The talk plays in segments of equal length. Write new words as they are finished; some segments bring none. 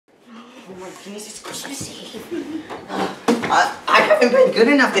Oh my goodness, it's Christmas Eve. I haven't been good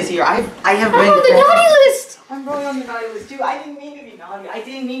enough this year. I have been. I'm on the naughty list. I'm really on the naughty list too. I didn't mean to be naughty. I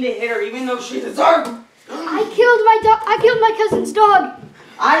didn't mean to hit her, even though she deserved it. I killed my cousin's dog.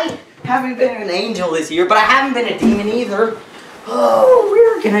 I haven't been an angel this year, but I haven't been a demon either. Oh,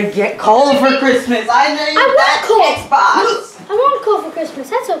 we're gonna get coal for Christmas. I named that Xbox. I want coal for Christmas.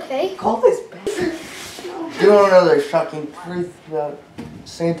 That's okay. Coal is better. You don't know another shocking truth about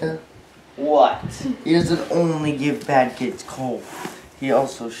Santa? What? He doesn't only give bad kids coal. He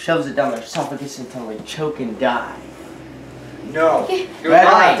also shoves it down their esophagus until they choke and die. No. You're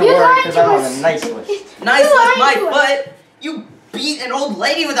lying. Don't worry, because I'm on the nice list. Nice list, my foot. You beat an old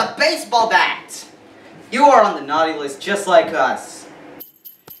lady with a baseball bat. You are on the naughty list just like us.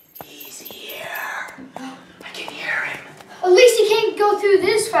 He's here. I can hear him. At least he can't go through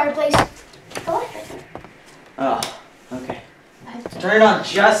this fireplace. Oh, okay. Turn it on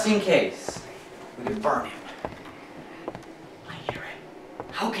just in case. We could burn him. I hear him.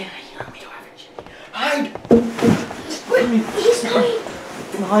 How can I hear him? We don't have a chimney. Hide! Wait, he's coming.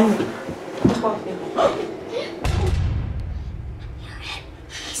 Behind me. I'm talking.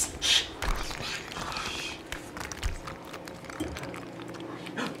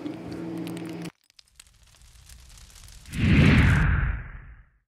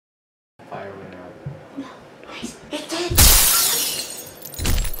 Fire went out. It did!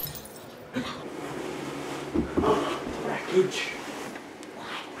 Wreckage.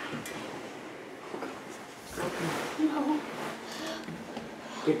 No.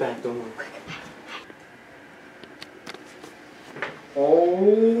 Get back, don't worry.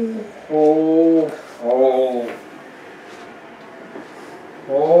 Oh, oh, oh.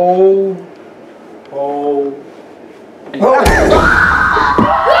 Oh, oh.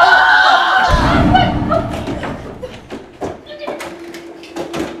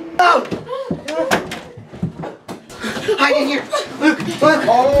 Hide in here! Luke! Luke!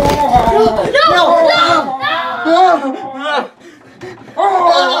 Oh!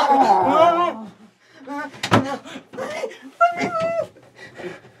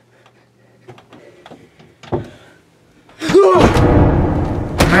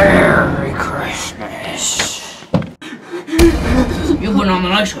 Merry Christmas. You've been on the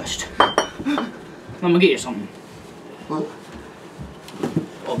nice list. Let me get you something. What?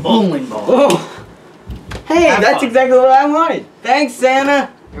 A bowling ball. Oh. Hey, that's exactly what I wanted. Thanks,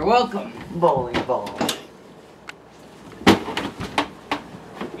 Santa. You're welcome. Bowling ball.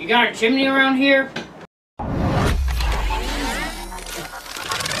 You got a chimney around here?